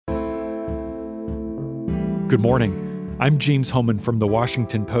Good morning. I'm James Hohmann from The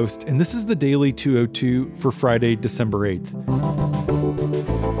Washington Post, and this is the Daily 202 for Friday, December 8th.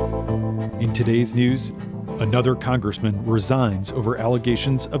 In today's news, another congressman resigns over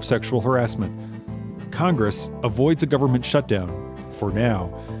allegations of sexual harassment. Congress avoids a government shutdown, for now,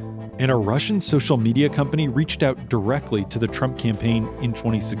 and a Russian social media company reached out directly to the Trump campaign in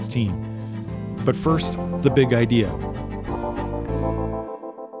 2016. But first, the big idea.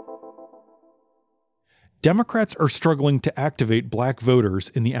 Democrats are struggling to activate black voters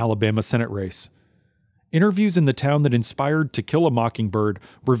in the Alabama Senate race. Interviews in the town that inspired To Kill a Mockingbird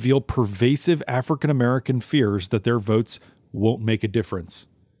reveal pervasive African-American fears that their votes won't make a difference.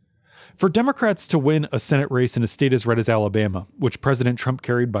 For Democrats to win a Senate race in a state as red as Alabama, which President Trump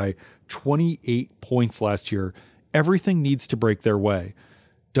carried by 28 points last year, everything needs to break their way.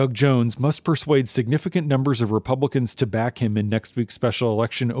 Doug Jones must persuade significant numbers of Republicans to back him in next week's special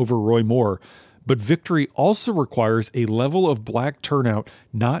election over Roy Moore, but victory also requires a level of black turnout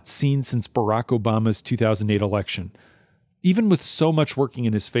not seen since Barack Obama's 2008 election. Even with so much working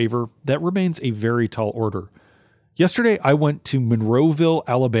in his favor, that remains a very tall order. Yesterday, I went to Monroeville,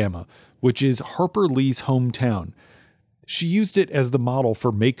 Alabama, which is Harper Lee's hometown. She used it as the model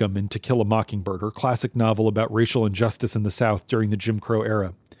for Make 'Em in To Kill a Mockingbird, her classic novel about racial injustice in the South during the Jim Crow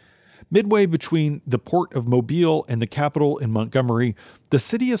era. Midway between the port of Mobile and the capital in Montgomery, the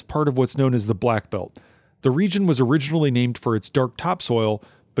city is part of what's known as the Black Belt. The region was originally named for its dark topsoil,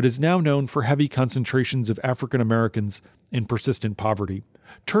 but is now known for heavy concentrations of African Americans and persistent poverty.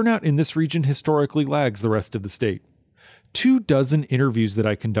 Turnout in this region historically lags the rest of the state. 24 interviews that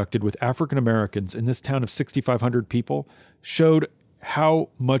I conducted with African Americans in this town of 6,500 people showed how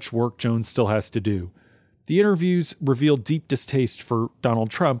much work Jones still has to do. The interviews revealed deep distaste for Donald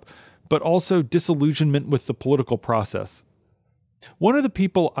Trump, but also disillusionment with the political process. One of the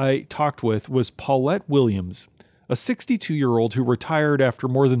people I talked with was Paulette Williams, a 62-year-old who retired after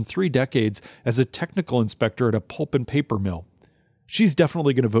more than 3 decades as a technical inspector at a pulp and paper mill. She's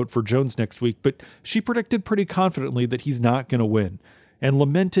definitely going to vote for Jones next week, but she predicted pretty confidently that he's not going to win, and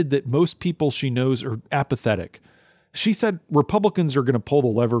lamented that most people she knows are apathetic. She said Republicans are going to pull the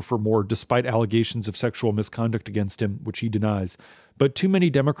lever for Moore despite allegations of sexual misconduct against him, which he denies, but too many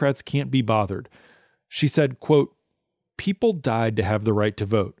Democrats can't be bothered. She said, quote, "People died to have the right to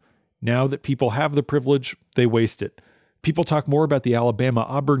vote. Now that people have the privilege, they waste it. People talk more about the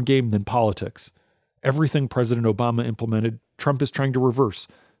Alabama-Auburn game than politics. Everything President Obama implemented, Trump is trying to reverse.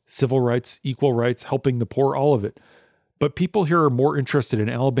 Civil rights, equal rights, helping the poor, all of it. But people here are more interested in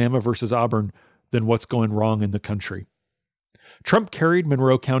Alabama versus Auburn than what's going wrong in the country." Trump carried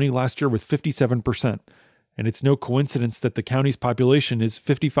Monroe County last year with 57%, and it's no coincidence that the county's population is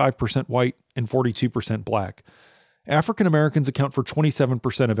 55% white and 42% black. African Americans account for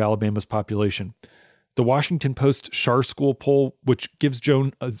 27% of Alabama's population. The Washington Post Schar School poll, which gives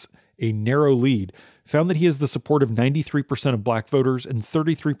Jones a narrow lead, found that he has the support of 93% of black voters and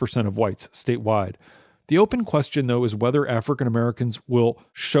 33% of whites statewide. The open question, though, is whether African Americans will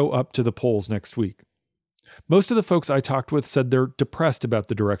show up to the polls next week. Most of the folks I talked with said they're depressed about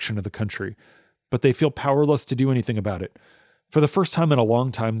the direction of the country, but they feel powerless to do anything about it. For the first time in a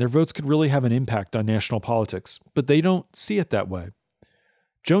long time, their votes could really have an impact on national politics, but they don't see it that way.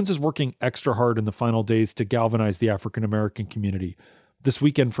 Jones is working extra hard in the final days to galvanize the African American community. This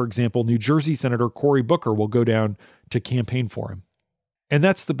weekend, for example, New Jersey Senator Cory Booker will go down to campaign for him. And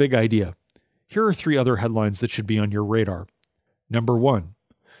that's the big idea. Here are 3 other headlines that should be on your radar. Number 1.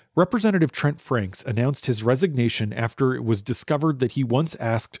 Representative Trent Franks announced his resignation after it was discovered that he once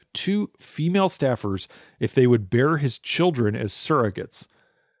asked 2 female staffers if they would bear his children as surrogates.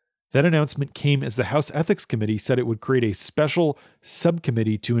 That announcement came as the House Ethics Committee said it would create a special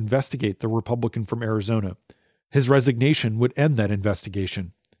subcommittee to investigate the Republican from Arizona. His resignation would end that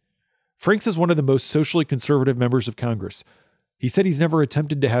investigation. Franks is one of the most socially conservative members of Congress. He said he's never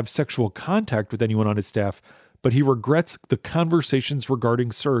attempted to have sexual contact with anyone on his staff, but he regrets the conversations regarding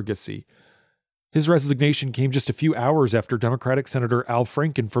surrogacy. His resignation came just a few hours after Democratic Senator Al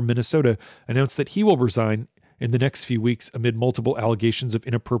Franken from Minnesota announced that he will resign in the next few weeks amid multiple allegations of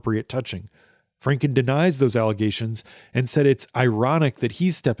inappropriate touching. Franken denies those allegations and said it's ironic that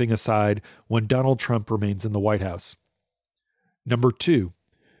he's stepping aside when Donald Trump remains in the White House. Number 2.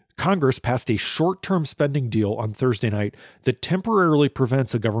 Congress passed a short-term spending deal on Thursday night that temporarily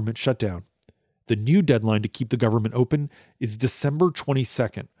prevents a government shutdown. The new deadline to keep the government open is December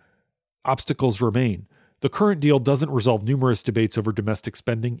 22nd. Obstacles remain. The current deal doesn't resolve numerous debates over domestic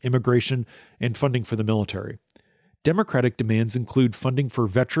spending, immigration, and funding for the military. Democratic demands include funding for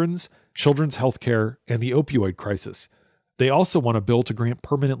veterans, children's health care, and the opioid crisis. They also want a bill to grant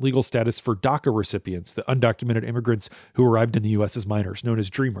permanent legal status for DACA recipients, the undocumented immigrants who arrived in the U.S. as minors, known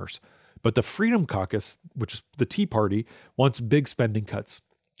as Dreamers. But the Freedom Caucus, which is the Tea Party, wants big spending cuts.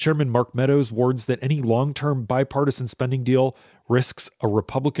 Chairman Mark Meadows warns that any long-term bipartisan spending deal risks a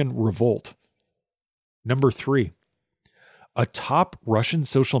Republican revolt. Number 3. A top Russian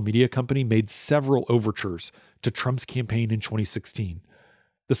social media company made several overtures to Trump's campaign in 2016.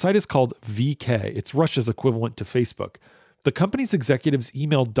 The site is called VK. It's Russia's equivalent to Facebook. The company's executives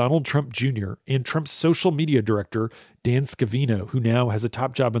emailed Donald Trump Jr. and Trump's social media director, Dan Scavino, who now has a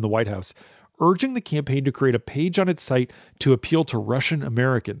top job in the White House, urging the campaign to create a page on its site to appeal to Russian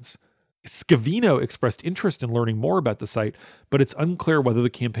Americans. Scavino expressed interest in learning more about the site, but it's unclear whether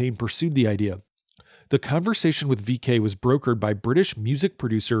the campaign pursued the idea. The conversation with VK was brokered by British music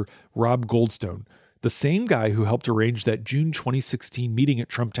producer Rob Goldstone, the same guy who helped arrange that June 2016 meeting at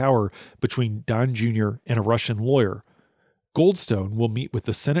Trump Tower between Don Jr. and a Russian lawyer. Goldstone will meet with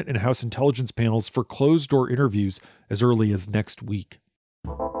the Senate and House intelligence panels for closed-door interviews as early as next week.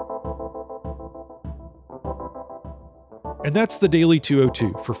 And that's the Daily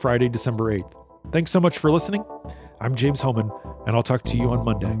 202 for Friday, December 8th. Thanks so much for listening. I'm James Hohmann, and I'll talk to you on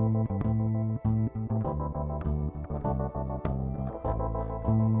Monday.